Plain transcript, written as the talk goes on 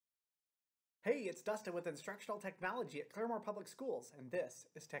Hey, it's Dustin with Instructional Technology at Claremore Public Schools, and this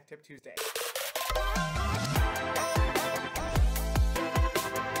is Tech Tip Tuesday.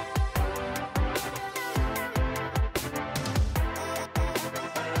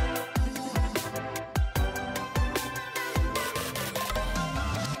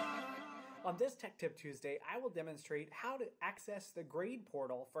 On this Tech Tip Tuesday, I will demonstrate how to access the grade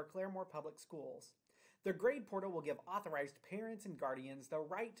portal for Claremore Public Schools. The grade portal will give authorized parents and guardians the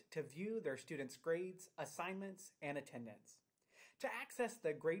right to view their students' grades, assignments, and attendance. To access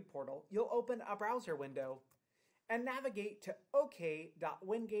the grade portal, you'll open a browser window and navigate to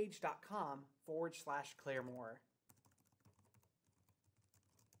ok.wingage.com/Claremore.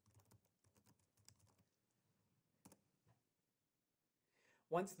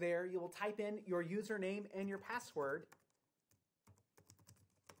 Once there, you will type in your username and your password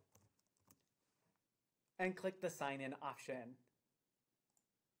and click the Sign In option.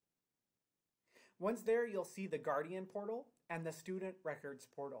 Once there, you'll see the Guardian portal and the Student Records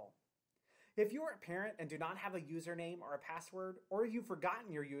portal. If you are a parent and do not have a username or a password, or if you've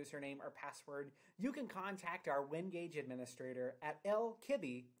forgotten your username or password, you can contact our WinGage administrator at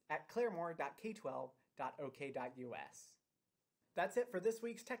lkibbe@claremore.k12.ok.us. That's it for this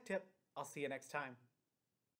week's Tech Tip. I'll see you next time.